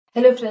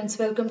Hello friends,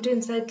 welcome to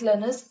Insight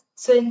Learners.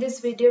 So in this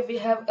video we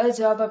have a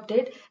job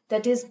update,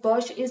 that is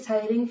Bosch is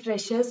hiring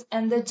freshers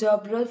and the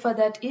job role for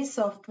that is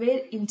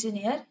software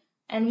engineer,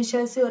 and we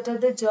shall see what are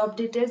the job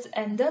details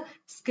and the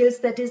skills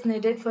that is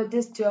needed for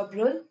this job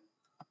role.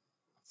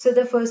 So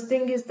the first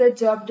thing is the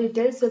job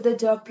details. So the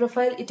job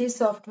profile, it is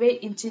software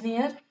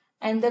engineer,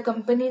 and the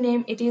company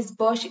name, it is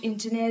Bosch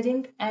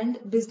Engineering and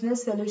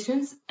Business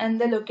Solutions, and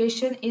the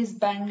location is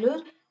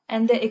Bangalore,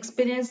 and the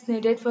experience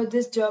needed for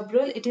this job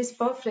role, it is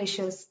for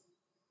freshers.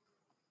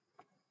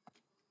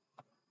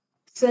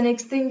 So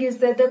next thing is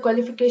that the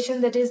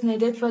qualification that is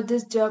needed for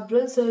this job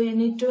role. So you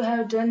need to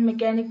have done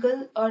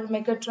mechanical or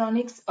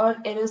mechatronics or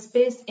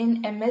aerospace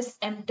in MS,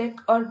 MTECH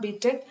or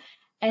BTECH,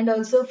 and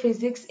also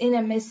physics in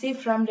MSc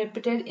from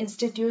reputed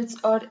institutes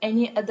or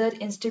any other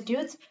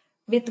institutes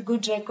with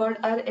good record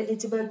are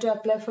eligible to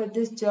apply for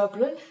this job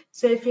role.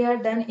 So if you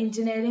have done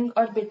engineering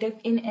or BTECH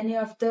in any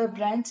of the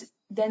branch,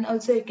 then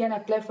also you can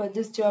apply for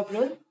this job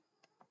role.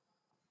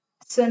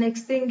 So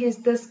next thing is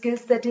the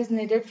skills that is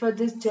needed for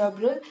this job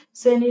role.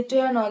 So you need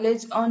to have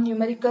knowledge on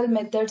numerical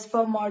methods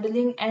for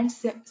modeling and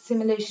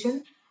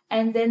simulation,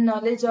 and then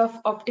knowledge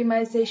of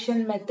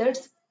optimization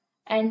methods,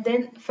 and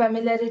then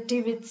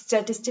familiarity with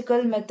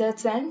statistical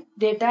methods and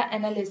data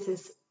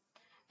analysis.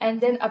 And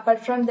then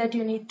apart from that,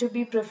 you need to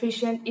be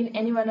proficient in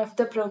any one of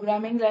the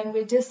programming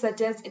languages,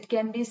 such as it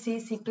can be C,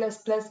 C++,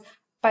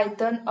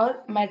 Python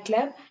or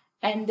Matlab.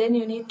 And then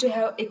you need to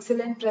have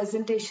excellent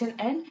presentation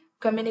and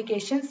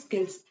communication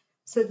skills.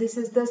 So this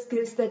is the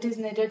skills that is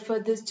needed for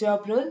this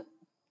job role.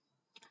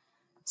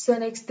 So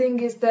next thing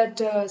is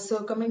that,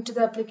 so coming to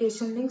the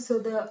application link, so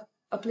the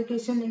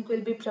application link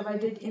will be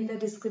provided in the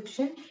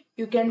description.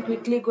 You can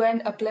quickly go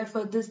and apply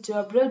for this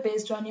job role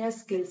based on your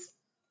skills.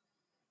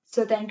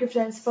 So thank you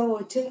friends for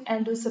watching,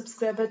 and do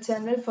subscribe our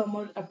channel for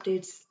more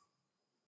updates.